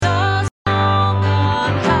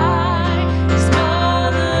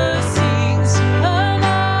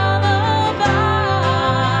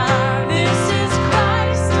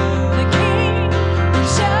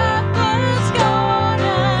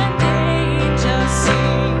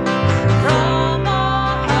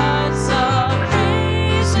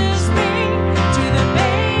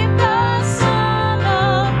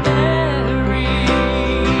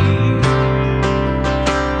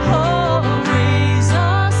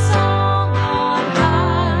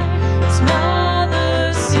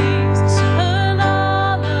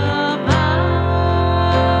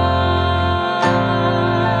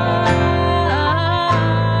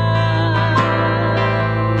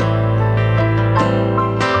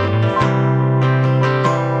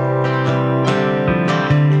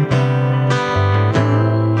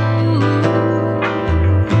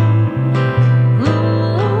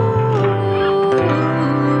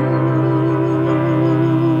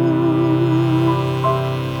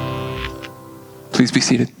Please be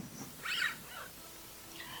seated.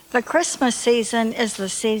 The Christmas season is the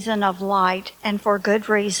season of light, and for good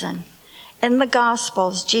reason. In the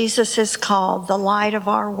Gospels, Jesus is called the light of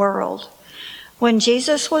our world. When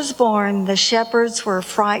Jesus was born, the shepherds were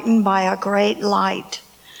frightened by a great light.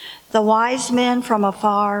 The wise men from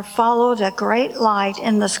afar followed a great light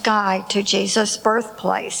in the sky to Jesus'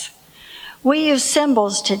 birthplace. We use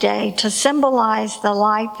symbols today to symbolize the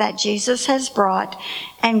light that Jesus has brought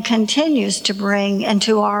and continues to bring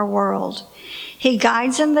into our world. He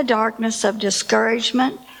guides in the darkness of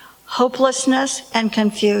discouragement, hopelessness, and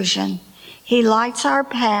confusion. He lights our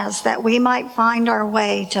paths that we might find our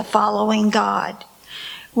way to following God.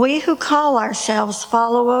 We who call ourselves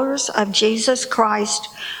followers of Jesus Christ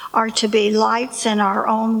are to be lights in our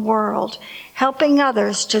own world, helping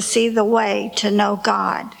others to see the way to know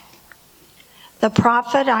God. The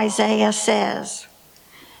prophet Isaiah says,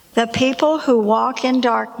 "The people who walk in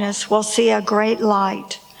darkness will see a great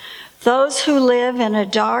light. Those who live in a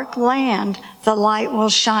dark land, the light will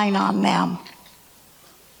shine on them."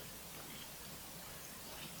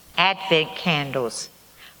 Advent candles.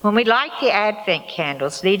 When we light the Advent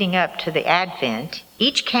candles leading up to the Advent,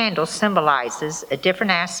 each candle symbolizes a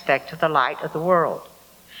different aspect of the light of the world.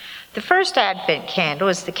 The first Advent candle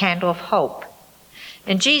is the candle of hope.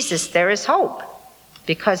 In Jesus, there is hope.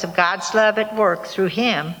 Because of God's love at work through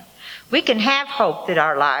Him, we can have hope that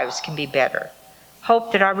our lives can be better,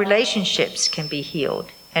 hope that our relationships can be healed,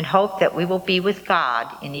 and hope that we will be with God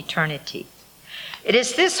in eternity. It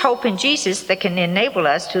is this hope in Jesus that can enable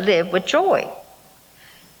us to live with joy.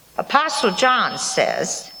 Apostle John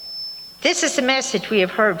says, "This is the message we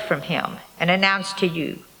have heard from Him and announced to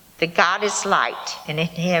you, that God is light, and in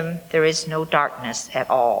Him there is no darkness at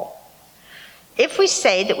all. If we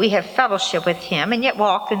say that we have fellowship with Him and yet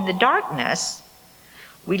walk in the darkness,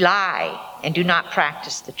 we lie and do not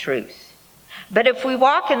practice the truth. But if we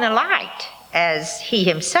walk in the light, as He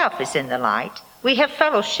Himself is in the light, we have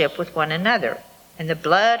fellowship with one another, and the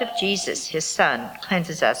blood of Jesus, His Son,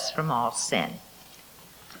 cleanses us from all sin."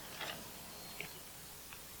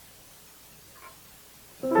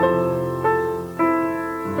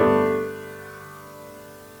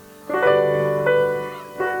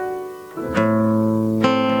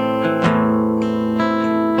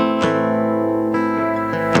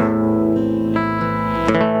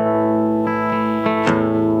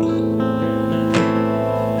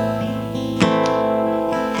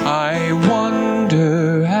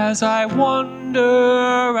 As I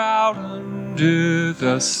wander out under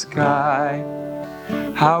the sky,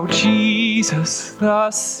 how Jesus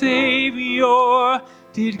the Savior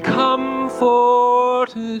did come for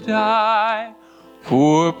to die,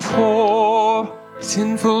 for poor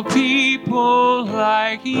sinful people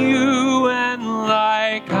like you and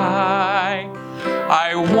like I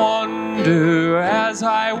wonder as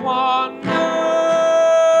I wander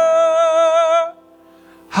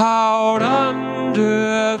out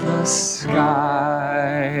under the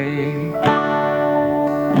sky.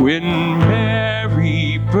 When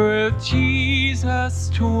Mary birthed Jesus,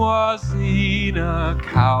 'twas in a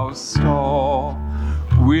cow stall,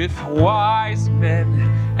 with wise men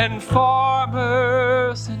and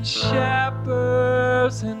farmers and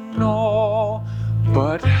shepherds and all.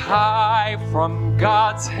 But high from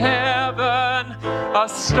God's heaven a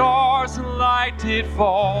star's light did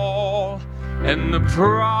fall, and the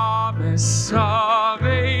promise of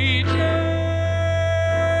ages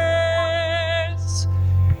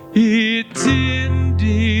it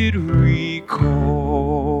did recall.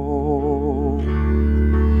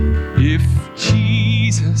 If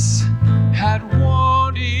Jesus had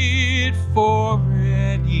wanted for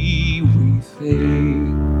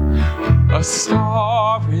anything, a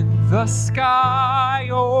star in the sky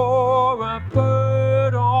or a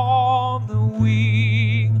bird on the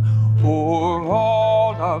wing, or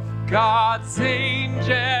all of God's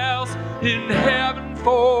angels in heaven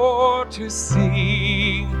for to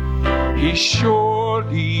sing, He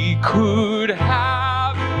surely could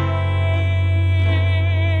have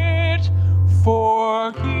it,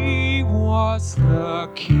 for He was the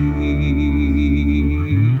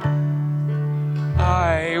King.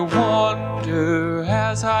 I wonder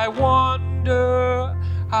as I wander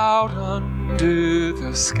out under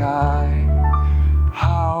the sky,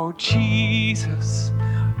 how Jesus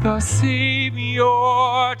the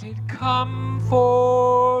Savior did come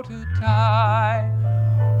for to die,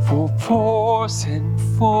 for poor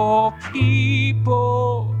sinful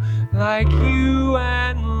people like you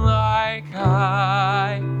and like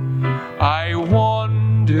I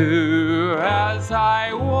wonder as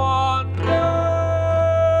I wander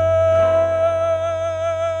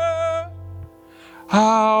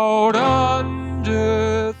out under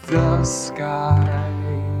the sky.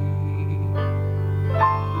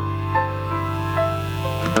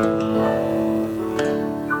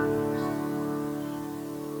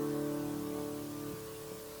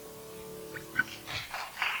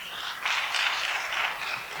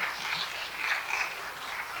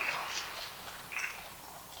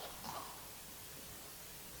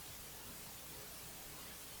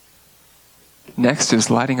 Next is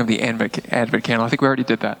lighting of the Advent candle. I think we already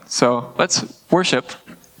did that. So let's worship.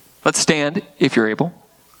 Let's stand if you're able.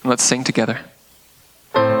 And let's sing together.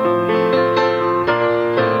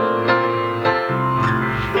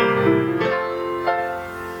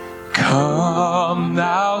 Come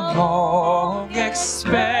thou long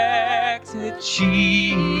expected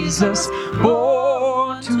Jesus,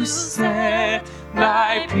 born to set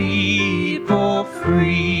thy people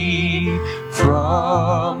free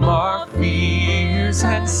from our fears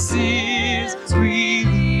and sins.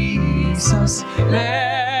 Release us,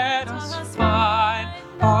 let us find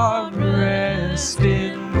our rest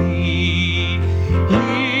in thee.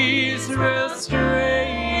 Israel's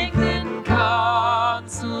strength and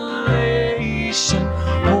consolation,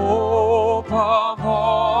 hope of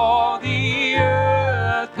all the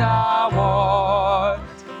earth thou art,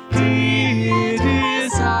 the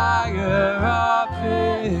desire of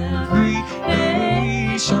every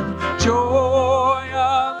nation, joy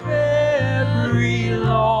of every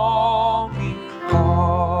longing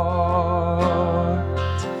heart.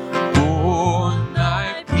 Born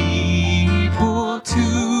thy people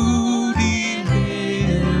to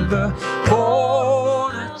deliver,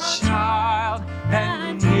 born a child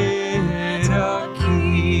and yet a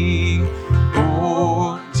king,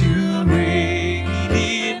 born to reign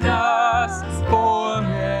in us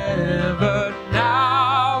forever.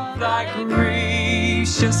 Now thy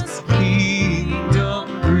gracious kingdom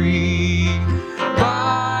bring,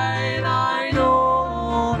 by thine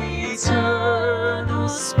own eternal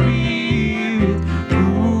Spirit,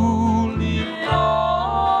 rule in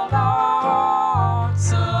all our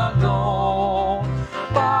hearts alone.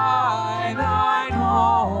 By thine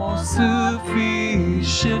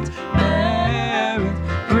all-sufficient merit,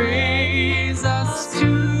 raise us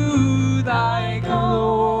to thy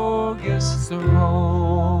glorious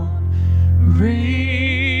throne.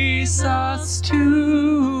 Raise us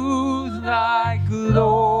to thy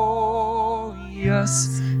glorious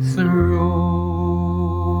throne.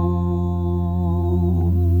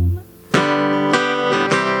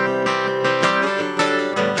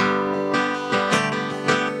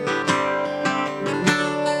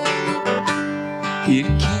 It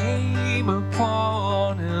came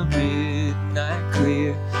upon a midnight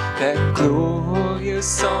clear, that glorious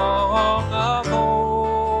song of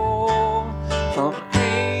old, from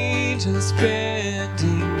angels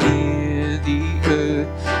bending near the earth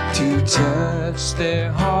to touch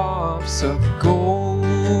their harps of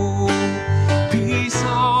gold. Peace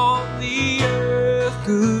on the earth,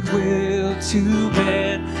 goodwill to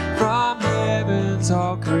men, from heaven's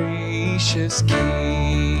all gracious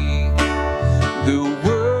King. The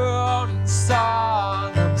world in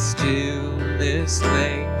solemn stillness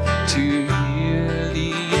lay to hear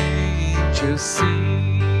the angels sing.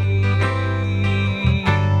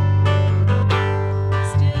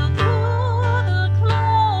 Still through the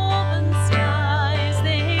cloven skies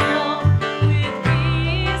they go, with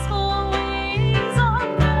peaceful wings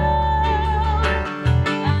unfurled,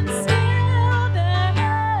 and still their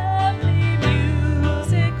heavenly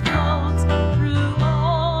music floats through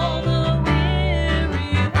all the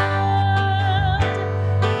weary world.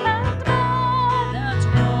 And God that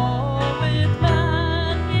warreth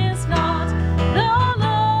man is not the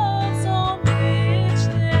loves on which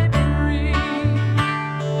they bring.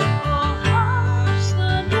 Oh, hush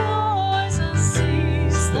the noise and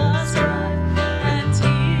cease the strife, and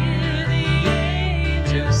hear the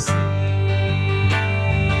angels sing.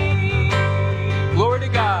 Glory to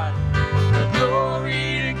God.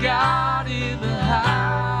 Glory to God in the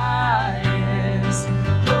highest.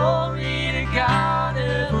 Glory to God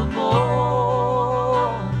evermore.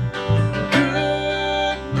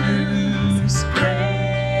 Good news,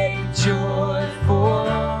 great joy for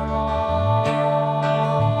all.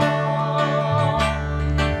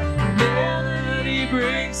 Melody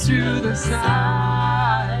breaks through the silence.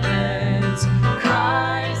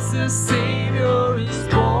 Christ the Savior is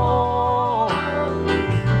born.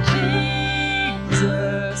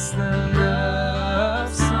 Jesus the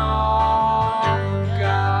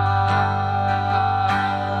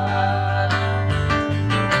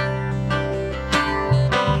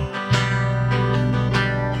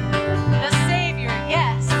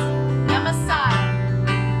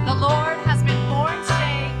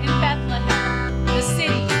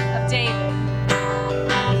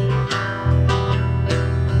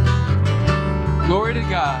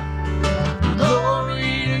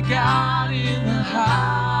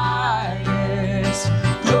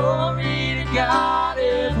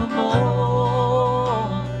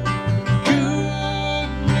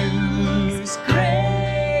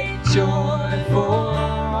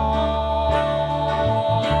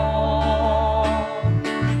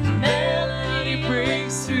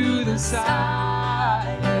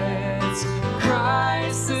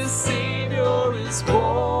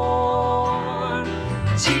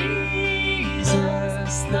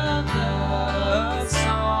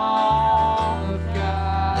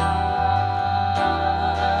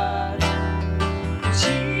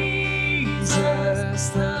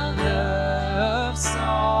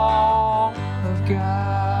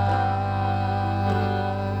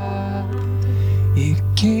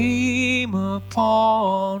came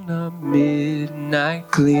upon a midnight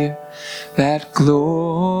clear, that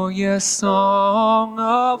glorious song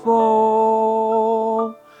of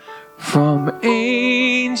old, from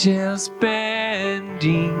angels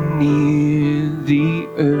bending near the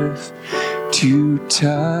earth to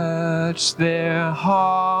touch their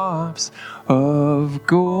harps of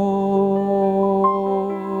gold.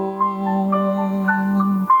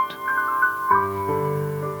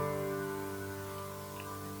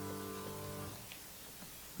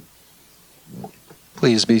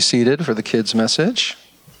 Please be seated for the kids' message.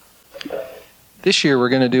 This year we're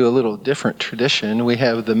going to do a little different tradition. We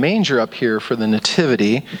have the manger up here for the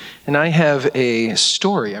nativity, and I have a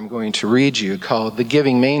story I'm going to read you called The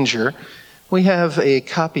Giving Manger. We have a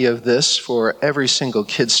copy of this for every single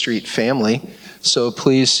Kid Street family, so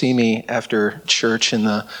please see me after church in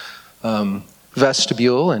the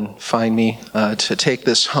vestibule and find me to take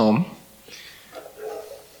this home.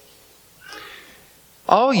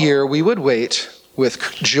 All year we would wait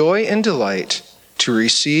with joy and delight to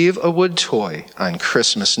receive a wood toy on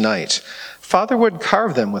Christmas night. Father would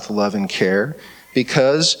carve them with love and care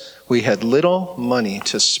because we had little money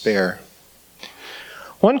to spare.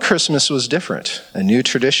 One Christmas was different. A new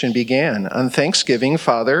tradition began. On Thanksgiving,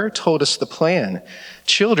 Father told us the plan.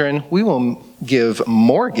 Children, we will give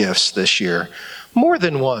more gifts this year. More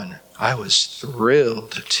than one. I was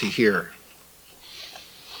thrilled to hear.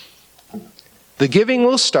 The giving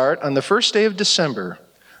will start on the first day of December.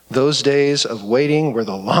 Those days of waiting were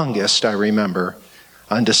the longest I remember.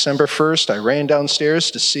 On December 1st, I ran downstairs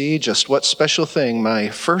to see just what special thing my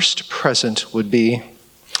first present would be.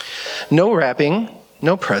 No wrapping,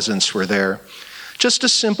 no presents were there. Just a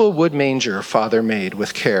simple wood manger Father made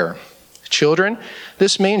with care. Children,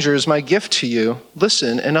 this manger is my gift to you.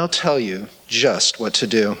 Listen, and I'll tell you just what to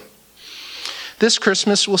do. This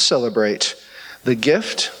Christmas we'll celebrate the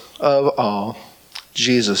gift of all.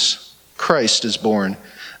 Jesus, Christ is born,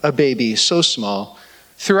 a baby so small.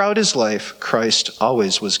 Throughout his life, Christ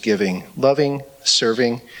always was giving, loving,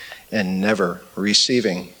 serving, and never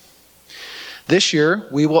receiving. This year,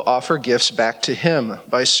 we will offer gifts back to him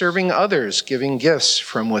by serving others, giving gifts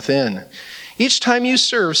from within. Each time you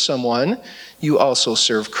serve someone, you also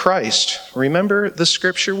serve Christ. Remember the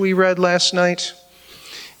scripture we read last night?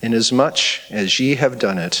 Inasmuch as ye have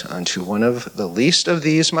done it unto one of the least of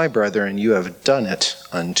these, my brethren, you have done it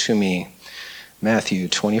unto me. Matthew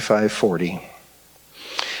 25:40.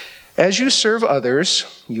 As you serve others,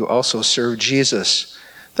 you also serve Jesus.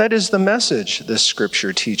 That is the message this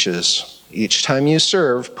scripture teaches. Each time you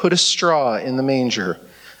serve, put a straw in the manger.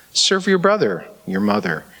 Serve your brother, your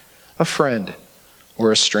mother, a friend,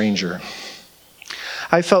 or a stranger.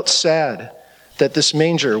 I felt sad that this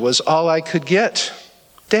manger was all I could get.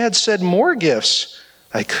 Dad said more gifts.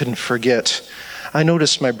 I couldn't forget. I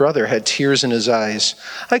noticed my brother had tears in his eyes.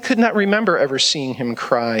 I could not remember ever seeing him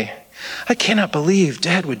cry. I cannot believe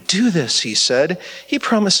Dad would do this, he said. He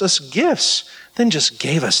promised us gifts, then just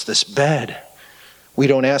gave us this bed. We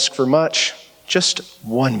don't ask for much, just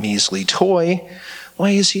one measly toy.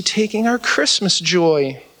 Why is he taking our Christmas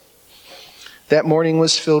joy? That morning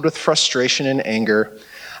was filled with frustration and anger.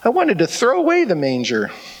 I wanted to throw away the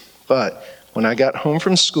manger, but when I got home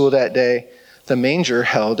from school that day, the manger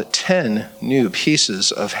held 10 new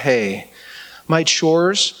pieces of hay. My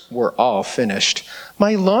chores were all finished.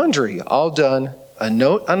 My laundry all done. A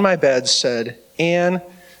note on my bed said, Anne,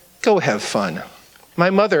 go have fun. My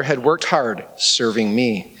mother had worked hard serving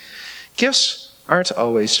me. Gifts aren't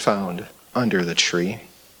always found under the tree.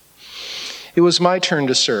 It was my turn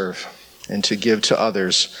to serve and to give to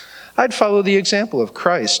others. I'd follow the example of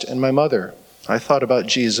Christ and my mother. I thought about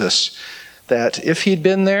Jesus, that if he'd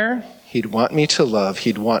been there, he'd want me to love,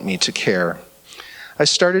 he'd want me to care. I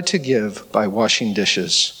started to give by washing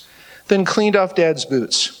dishes, then cleaned off Dad's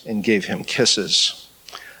boots and gave him kisses.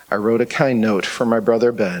 I wrote a kind note for my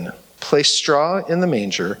brother Ben, placed straw in the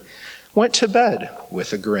manger, went to bed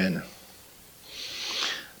with a grin.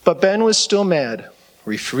 But Ben was still mad,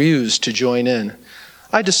 refused to join in.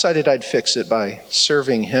 I decided I'd fix it by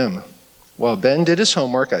serving him. While Ben did his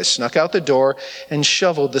homework, I snuck out the door and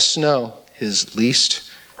shoveled the snow, his least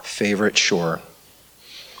favorite chore.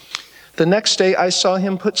 The next day, I saw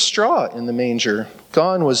him put straw in the manger.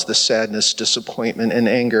 Gone was the sadness, disappointment, and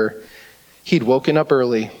anger. He'd woken up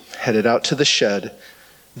early, headed out to the shed,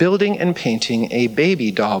 building and painting a baby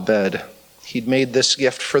doll bed. He'd made this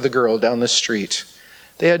gift for the girl down the street.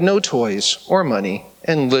 They had no toys or money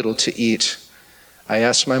and little to eat. I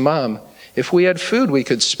asked my mom if we had food we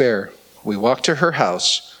could spare. We walked to her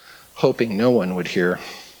house, hoping no one would hear.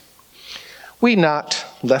 We knocked,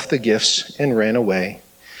 left the gifts, and ran away,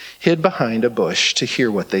 hid behind a bush to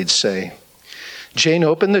hear what they'd say. Jane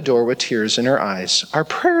opened the door with tears in her eyes. Our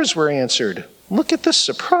prayers were answered. Look at this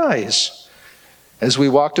surprise. As we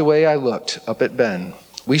walked away, I looked up at Ben.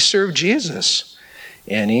 We serve Jesus,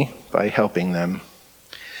 Annie, by helping them.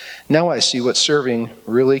 Now I see what serving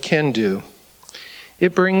really can do.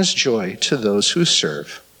 It brings joy to those who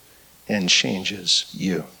serve and changes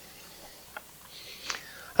you.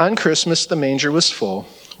 On Christmas, the manger was full.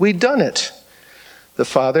 We'd done it.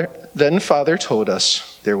 Then Father told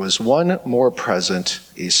us there was one more present,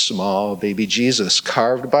 a small baby Jesus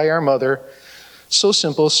carved by our mother, so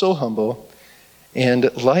simple, so humble, and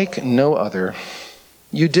like no other.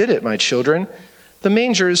 You did it, my children. The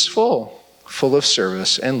manger is full of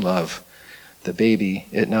service and love. The baby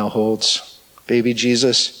it now holds. Baby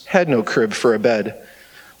Jesus had no crib for a bed,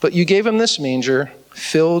 but you gave him this manger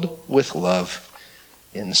filled with love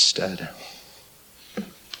instead.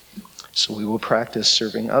 So we will practice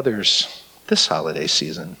serving others this holiday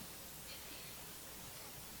season.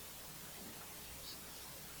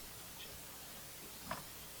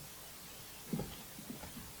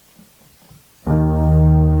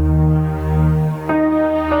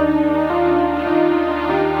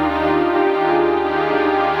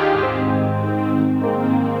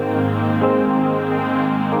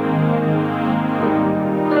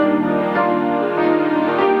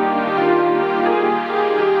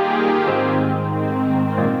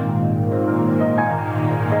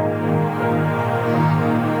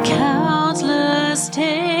 Countless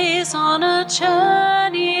days on a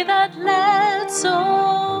journey that led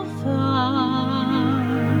so far.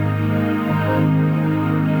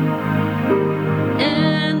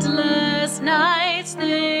 Endless nights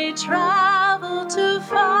they traveled to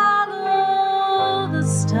follow the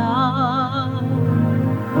star.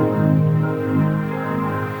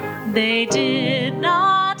 They did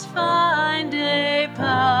not find a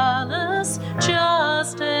palace,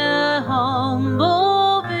 just a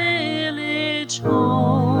humble village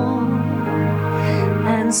home.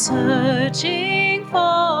 And searching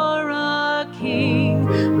for a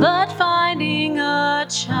king, but finding a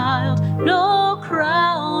child, no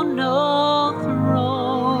crown, no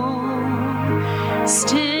throne.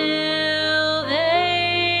 Still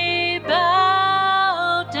they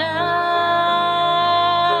bow down.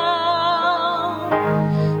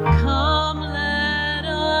 Come, let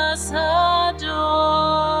us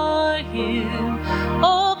adore him.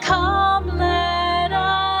 Oh, come, let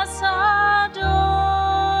us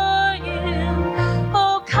adore him.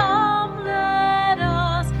 Oh, come, let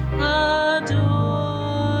us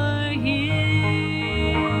adore him.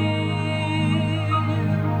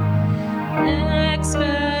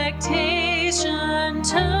 Expectation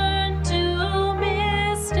turned to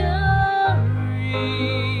mystery.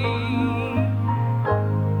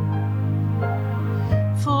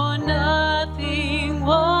 For nothing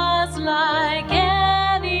was like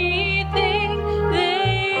anything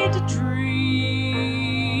they'd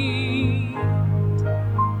dreamed.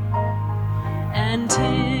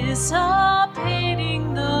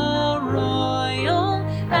 Anticipating the royal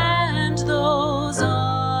and those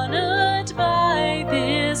honored by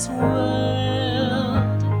this world.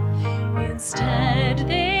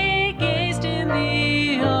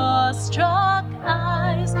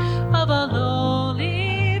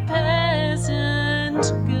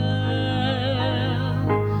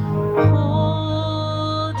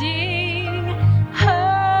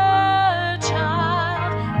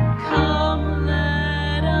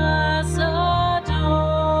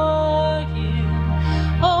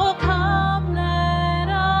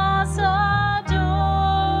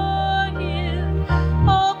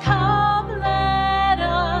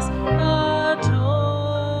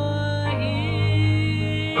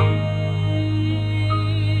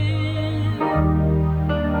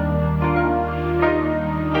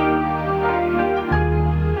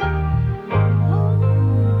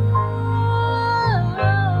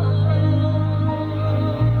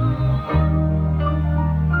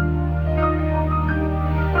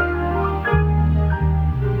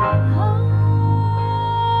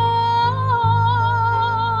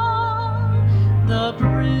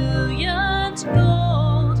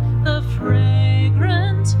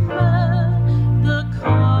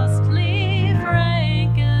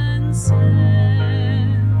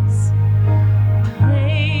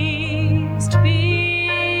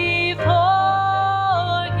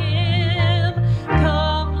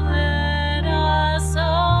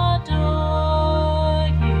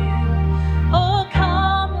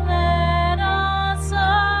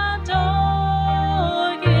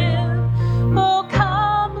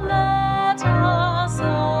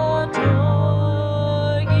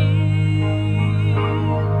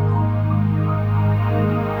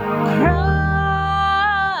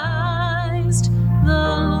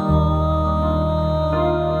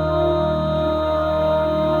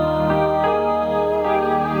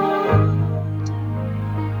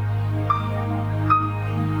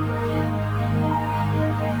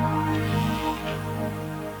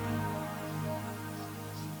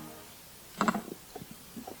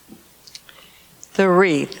 The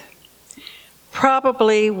wreath.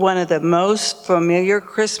 Probably one of the most familiar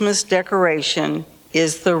Christmas decoration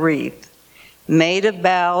is the wreath, made of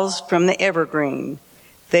boughs from the evergreen.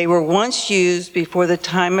 They were once used before the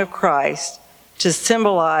time of Christ to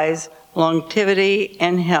symbolize longevity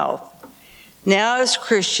and health. Now as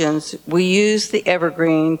Christians, we use the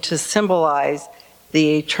evergreen to symbolize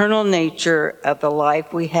the eternal nature of the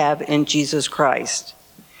life we have in Jesus Christ.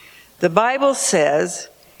 The Bible says,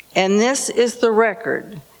 "And this is the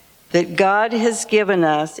record, that God has given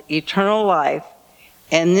us eternal life,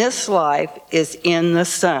 and this life is in the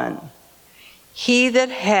Son. He that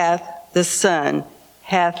hath the Son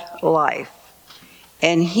hath life,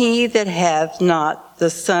 and he that hath not the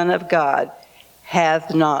Son of God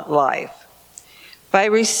hath not life." By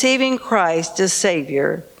receiving Christ as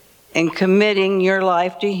Savior and committing your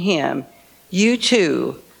life to Him, you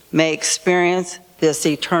too may experience this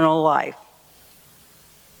eternal life.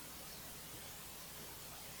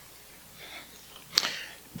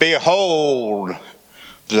 Behold,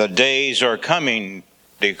 the days are coming,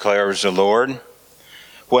 declares the Lord,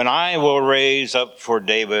 when I will raise up for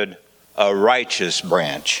David a righteous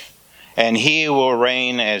branch, and he will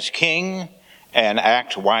reign as king and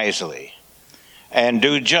act wisely, and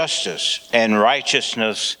do justice and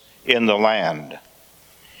righteousness in the land.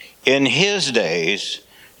 In his days,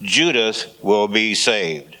 Judah will be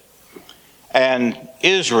saved, and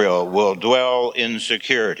Israel will dwell in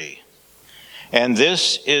security. And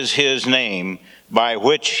this is his name by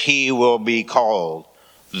which he will be called,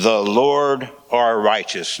 the Lord our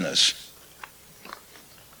righteousness.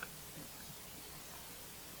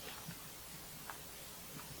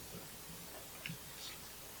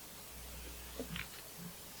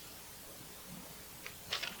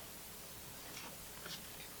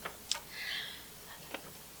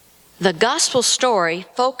 The gospel story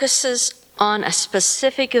focuses on a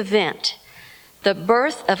specific event, the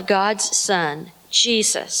birth of God's Son,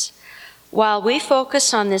 Jesus. While we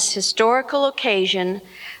focus on this historical occasion,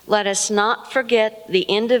 let us not forget the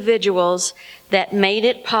individuals that made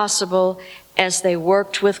it possible as they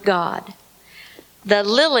worked with God. The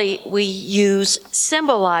lily we use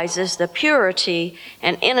symbolizes the purity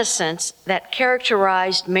and innocence that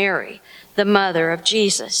characterized Mary, the mother of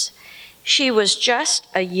Jesus. She was just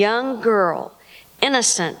a young girl,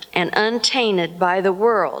 innocent and untainted by the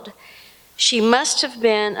world. She must have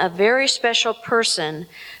been a very special person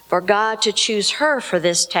for God to choose her for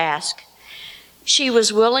this task. She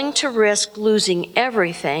was willing to risk losing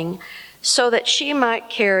everything so that she might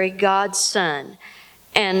carry God's Son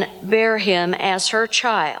and bear him as her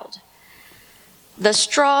child. The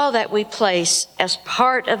straw that we place as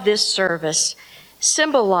part of this service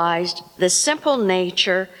symbolized the simple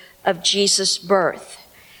nature of Jesus' birth.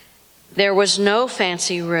 There was no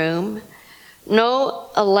fancy room,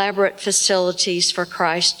 no elaborate facilities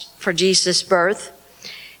for Jesus' birth.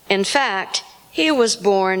 In fact, he was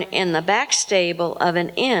born in the back stable of an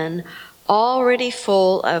inn already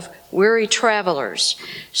full of weary travelers,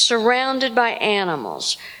 surrounded by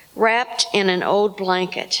animals, wrapped in an old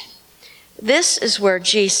blanket. This is where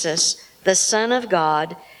Jesus, the Son of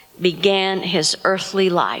God, began his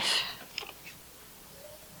earthly life.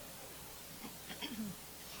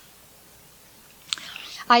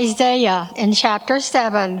 Isaiah in chapter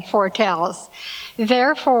 7 foretells,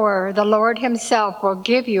 "Therefore the Lord himself will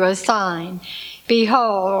give you a sign.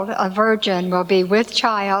 Behold, a virgin will be with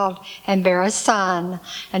child and bear a son,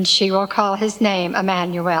 and she will call his name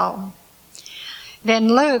Emmanuel."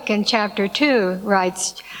 Then Luke in chapter 2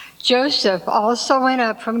 writes, "Joseph also went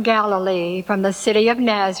up from Galilee, from the city of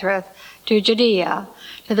Nazareth to Judea,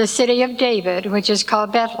 to the city of David, which is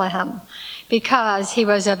called Bethlehem, because he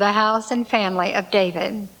was of the house and family of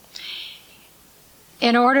David,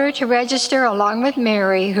 in order to register along with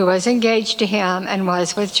Mary, who was engaged to him and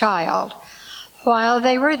was with child. While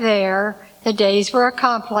they were there, the days were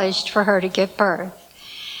accomplished for her to give birth.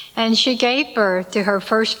 And she gave birth to her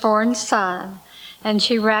firstborn son, and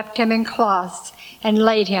she wrapped him in cloths and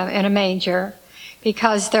laid him in a manger,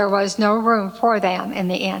 because there was no room for them in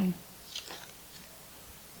the inn."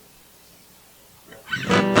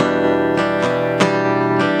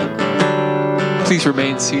 Please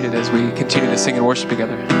remain seated as we continue to sing and worship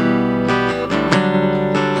together.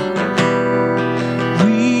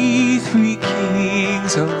 We three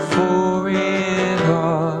kings of foreign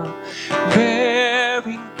law,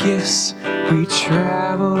 bearing gifts we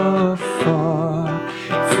travel far,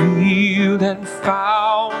 field and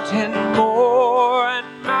fountain, moor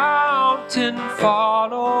and mountain,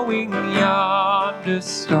 following yonder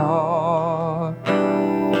star.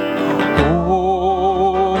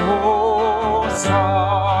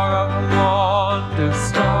 Star of wonder,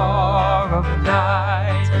 star of night.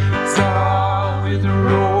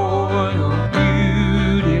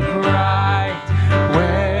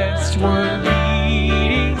 westward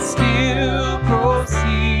leading, still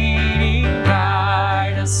proceeding,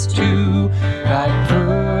 guide us to thy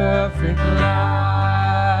perfect light.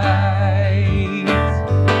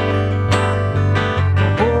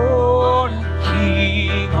 Born a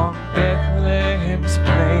king on Bethlehem's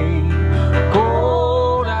plain,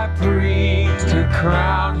 gold I bring to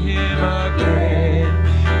crown him again,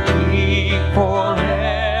 King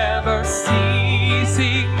forever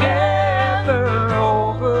ceasing, never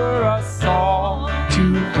over us all to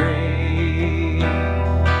reign.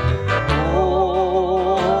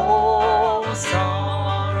 Oh,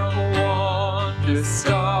 star of wonder,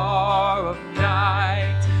 star of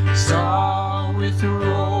night, star with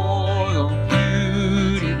royal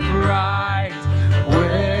beauty bright,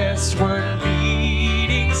 westward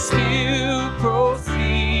leading, still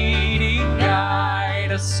proceeding,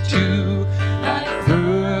 guide us to thy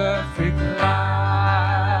perfect light.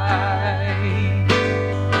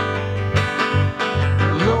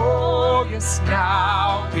 Glorious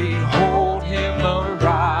now, behold him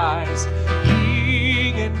arise,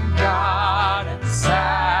 King and God and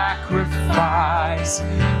sacrifice.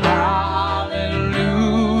 Hallelujah,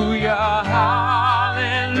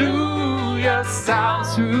 hallelujah,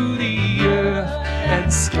 sounds through the earth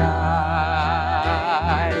and skies.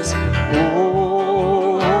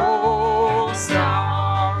 Oh,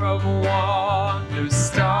 star of wonder,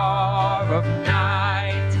 star of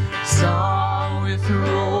night, star with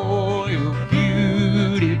royal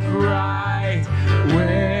beauty bright,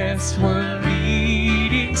 westward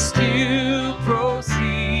leading, still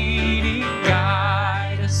proceeding,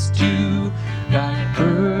 guide us to thy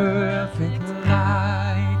perfect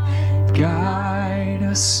light, guide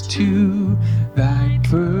us to thy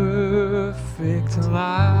perfect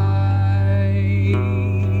light.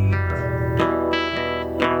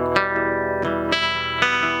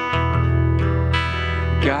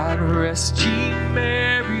 God rest ye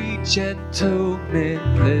merry gentlemen,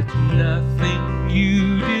 let nothing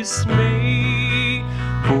you dismay,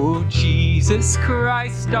 for Jesus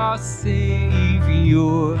Christ our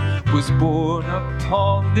Savior was born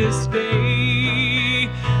upon this day,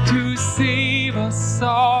 to save us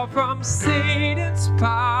all from Satan's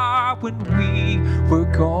power when we were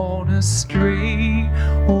gone astray.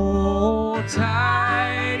 Oh,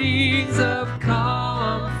 tidings of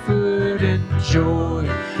comfort and joy,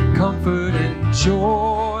 comfort and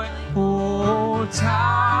joy. Oh,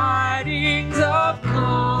 tidings of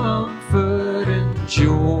comfort and joy.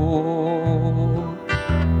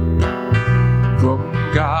 From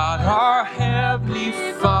God our Heavenly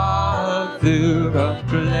Father, a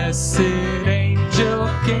blessed angel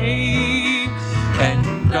came,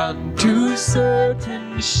 and unto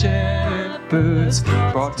certain shepherds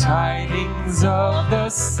brought tidings of the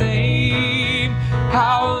same,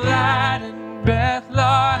 how that in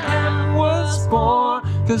Bethlehem was born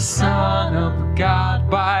the Son of God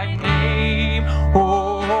by name.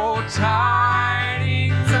 Oh,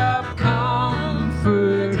 tidings of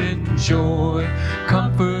comfort and joy,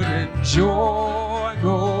 comfort and joy.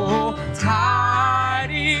 Oh,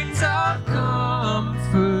 tidings of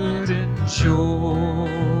comfort and joy.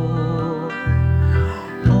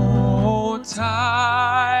 Oh,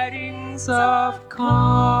 tidings of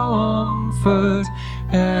comfort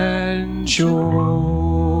and joy.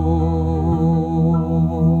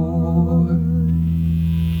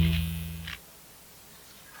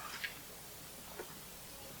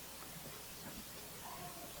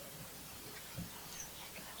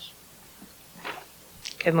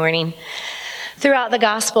 Good morning. Throughout the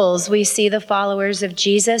Gospels, we see the followers of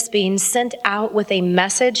Jesus being sent out with a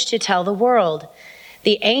message to tell the world.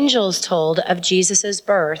 The angels told of Jesus'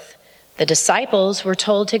 birth. The disciples were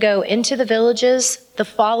told to go into the villages. The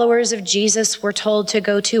followers of Jesus were told to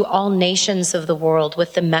go to all nations of the world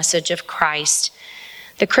with the message of Christ.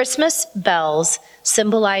 The Christmas bells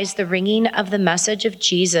symbolize the ringing of the message of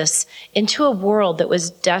Jesus into a world that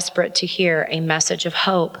was desperate to hear a message of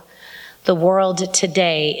hope. The world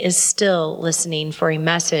today is still listening for a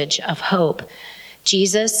message of hope.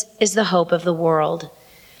 Jesus is the hope of the world.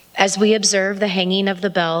 As we observe the hanging of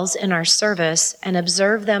the bells in our service and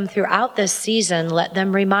observe them throughout this season, let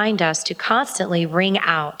them remind us to constantly ring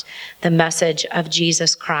out the message of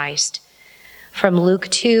Jesus Christ. From Luke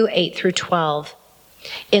 2:8-12.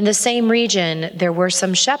 In the same region, there were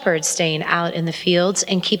some shepherds staying out in the fields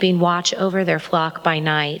and keeping watch over their flock by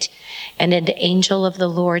night. And an angel of the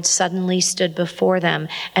Lord suddenly stood before them,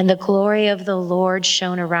 and the glory of the Lord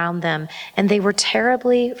shone around them, and they were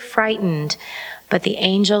terribly frightened. But the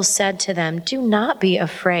angel said to them, "Do not be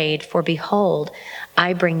afraid, for behold,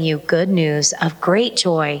 I bring you good news of great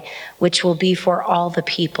joy, which will be for all the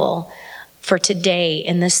people. For today,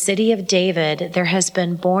 in the city of David, there has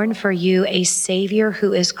been born for you a Savior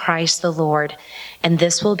who is Christ the Lord. And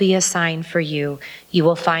this will be a sign for you. You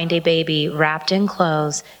will find a baby wrapped in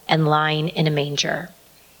clothes and lying in a manger.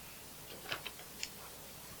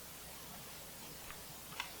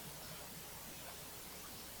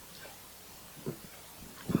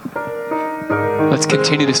 Let's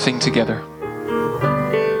continue to sing together.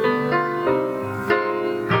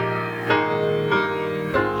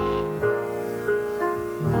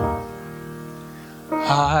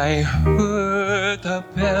 I heard the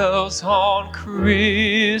bells on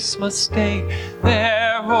Christmas Day,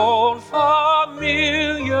 their old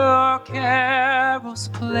familiar carols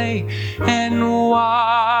play, and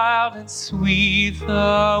wild and sweet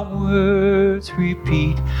the words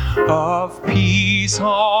repeat of peace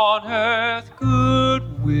on earth,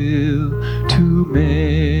 goodwill to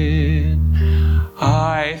men.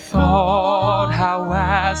 I thought how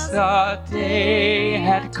as the day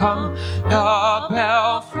had come, the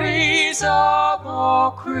belfries of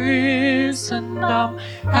all Christendom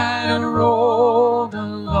had rolled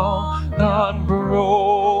along the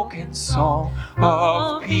unbroken song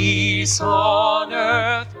of peace on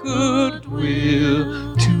earth,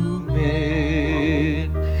 goodwill to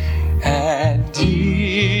men. And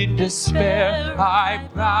in despair I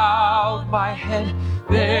bowed my head.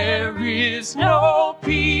 There is no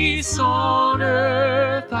peace on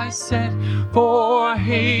earth, I said, for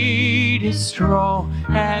hate is strong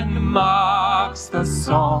and mocks the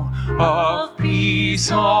song of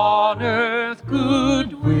peace on earth,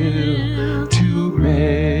 goodwill to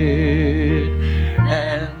men.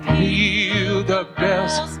 And peal the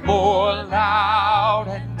bells more loud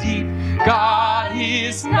and deep, God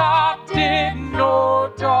is not dead, nor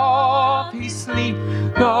doth he sleep.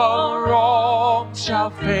 The wrong shall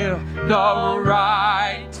fail, the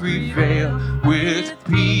right prevail, with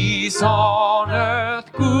peace on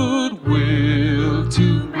earth, goodwill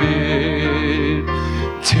to men.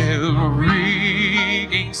 Till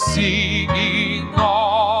ringing, singing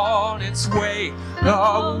on its way,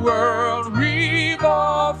 the world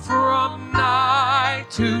revolved from night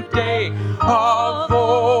to day. A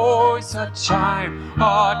voice, a chime,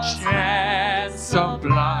 a chant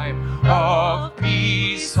sublime of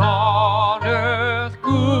peace on earth,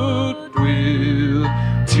 goodwill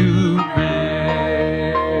to men.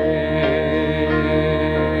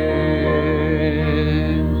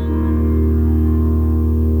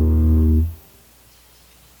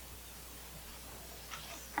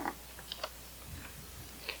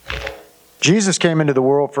 Jesus came into the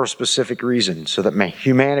world for a specific reason, so that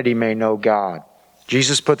humanity may know God.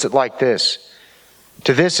 Jesus puts it like this: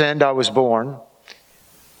 to this end I was born,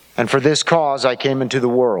 and for this cause I came into the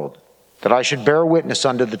world, that I should bear witness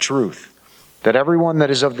unto the truth, that everyone that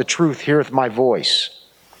is of the truth heareth my voice.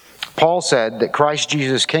 Paul said that Christ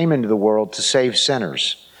Jesus came into the world to save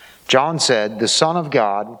sinners. John said the Son of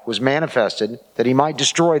God was manifested that he might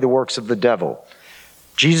destroy the works of the devil.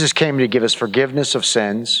 Jesus came to give us forgiveness of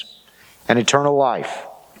sins and eternal life.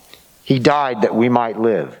 He died that we might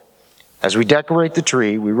live. As we decorate the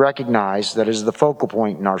tree, we recognize that it is the focal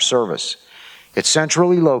point in our service. It's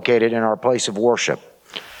centrally located in our place of worship.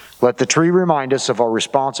 Let the tree remind us of our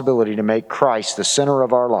responsibility to make Christ the center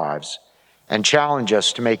of our lives and challenge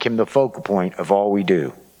us to make him the focal point of all we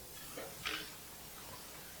do.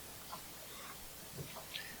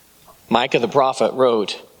 Micah the prophet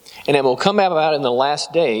wrote, "And it will come about in the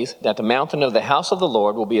last days that the mountain of the house of the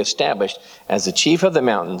Lord will be established as the chief of the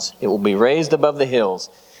mountains. It will be raised above the hills,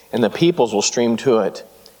 and the peoples will stream to it.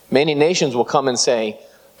 Many nations will come and say,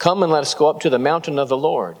 'Come and let us go up to the mountain of the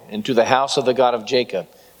Lord, and to the house of the God of Jacob,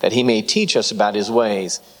 that he may teach us about his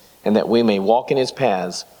ways, and that we may walk in his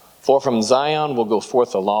paths. For from Zion will go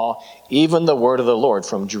forth the law, even the word of the Lord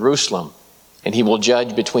from Jerusalem. And he will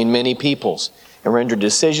judge between many peoples, and render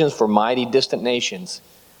decisions for mighty distant nations.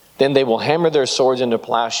 Then they will hammer their swords into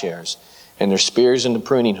plowshares, and their spears into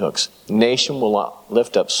pruning hooks. Nation will not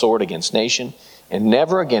lift up sword against nation, and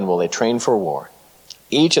never again will they train for war.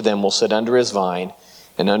 Each of them will sit under his vine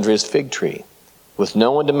and under his fig tree, with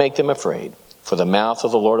no one to make them afraid, for the mouth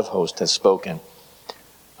of the Lord of hosts has spoken.'"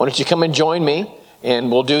 Why don't you come and join me?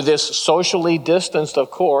 And we'll do this socially distanced,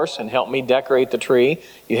 of course, and help me decorate the tree.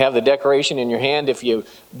 You have the decoration in your hand. If you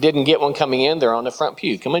didn't get one coming in, they're on the front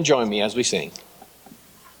pew. Come and join me as we sing.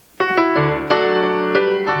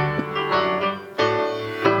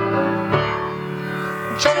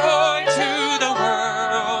 Joy to the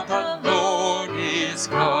world, the Lord is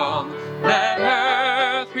come. Let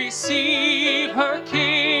earth receive her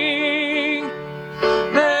King.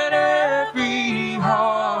 Let every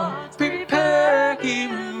heart prepare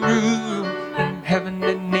him room, and heaven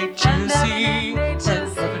and nature sing.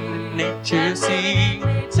 nature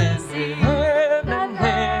sings, and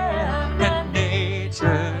heaven and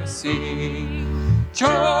nature sing.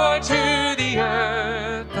 Joy to the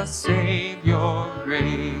earth, the Savior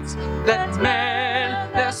reigns. Let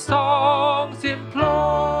men their songs employ,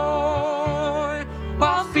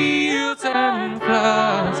 while fields and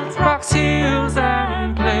floods, rocks, hills,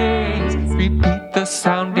 and plains repeat the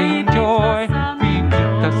sounding joy, repeat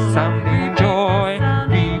the sounding joy,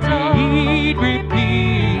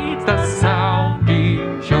 repeat the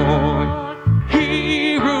sounding joy.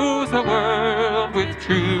 He rules the world with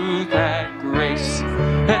truth and grace,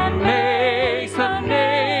 and makes the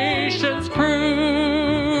nations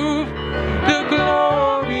prove the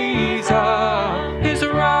glories of his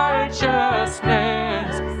righteousness,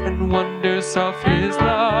 and wonders of his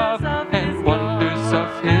love, and wonders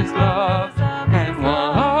of his love, and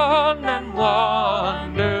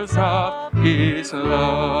wonders of his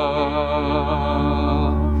love.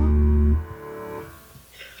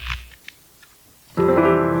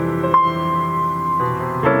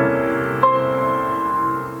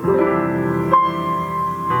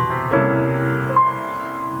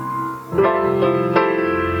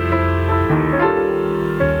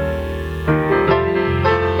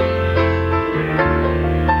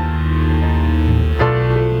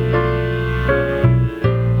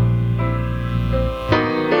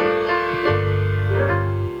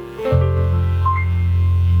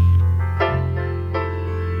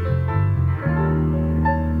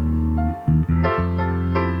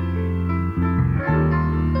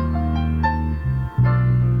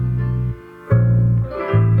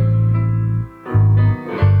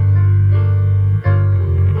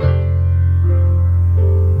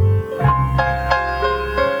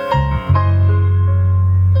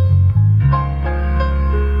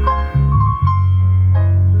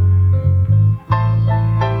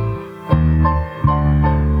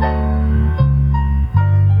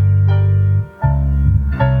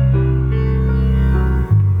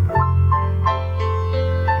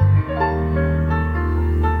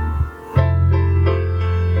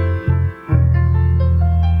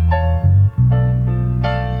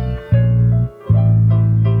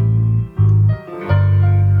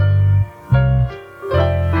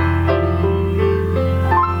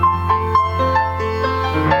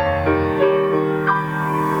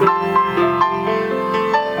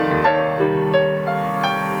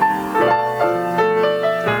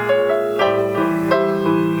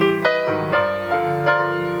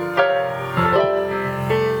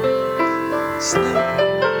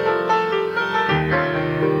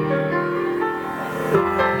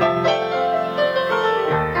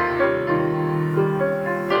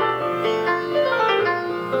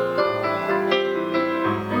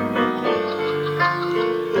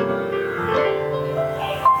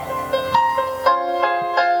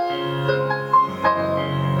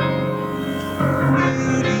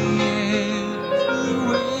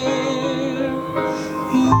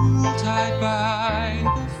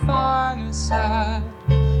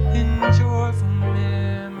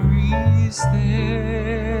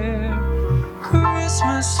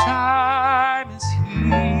 Christmas time is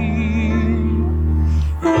here,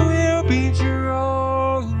 we'll be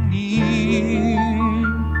drawing near.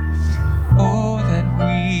 Oh, that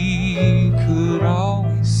we could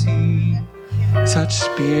always see such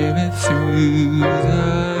spirit through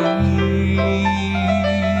the year.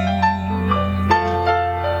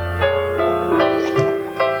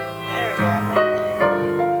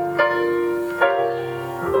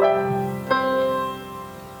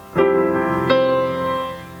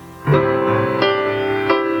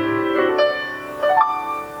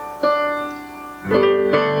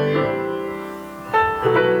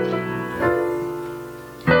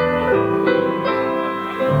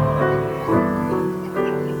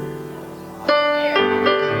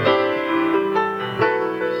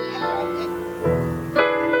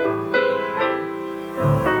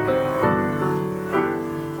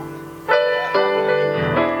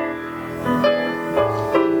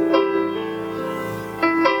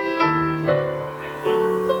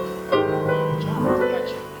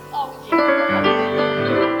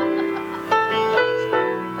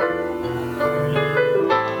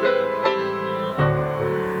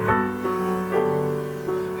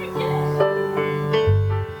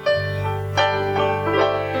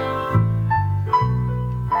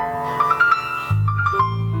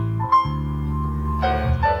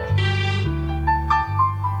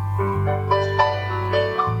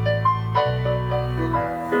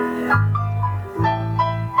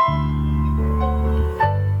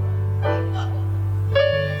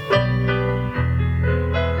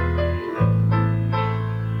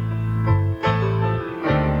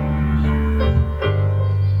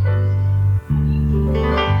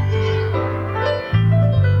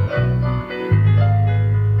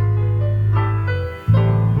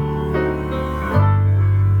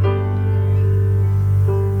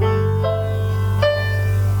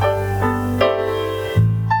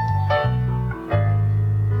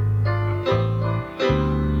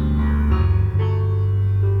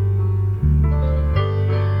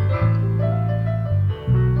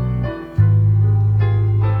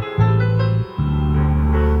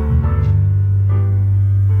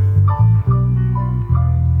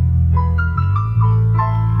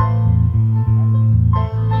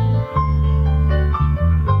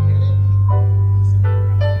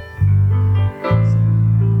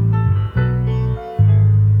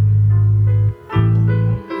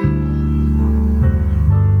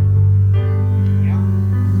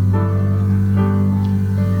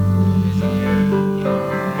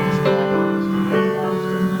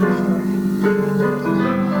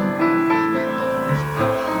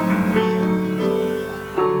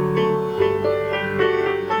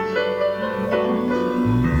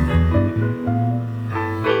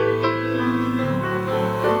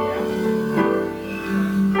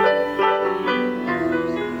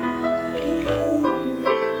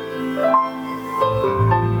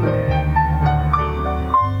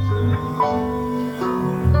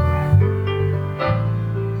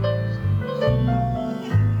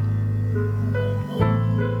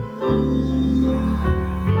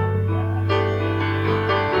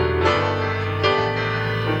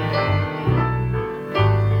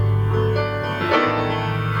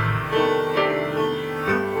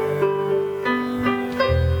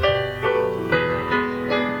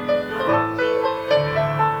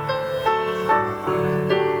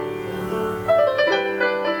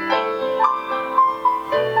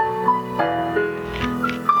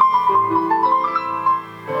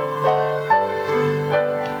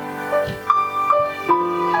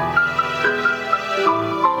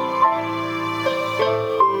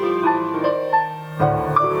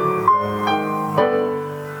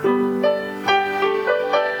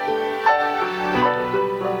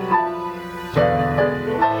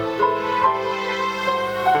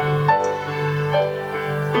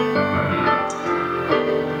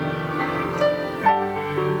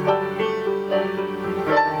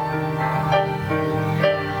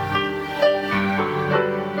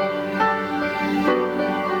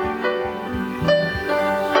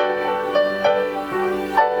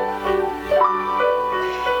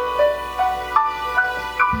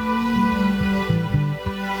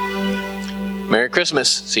 Merry Christmas.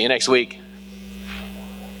 See you next week.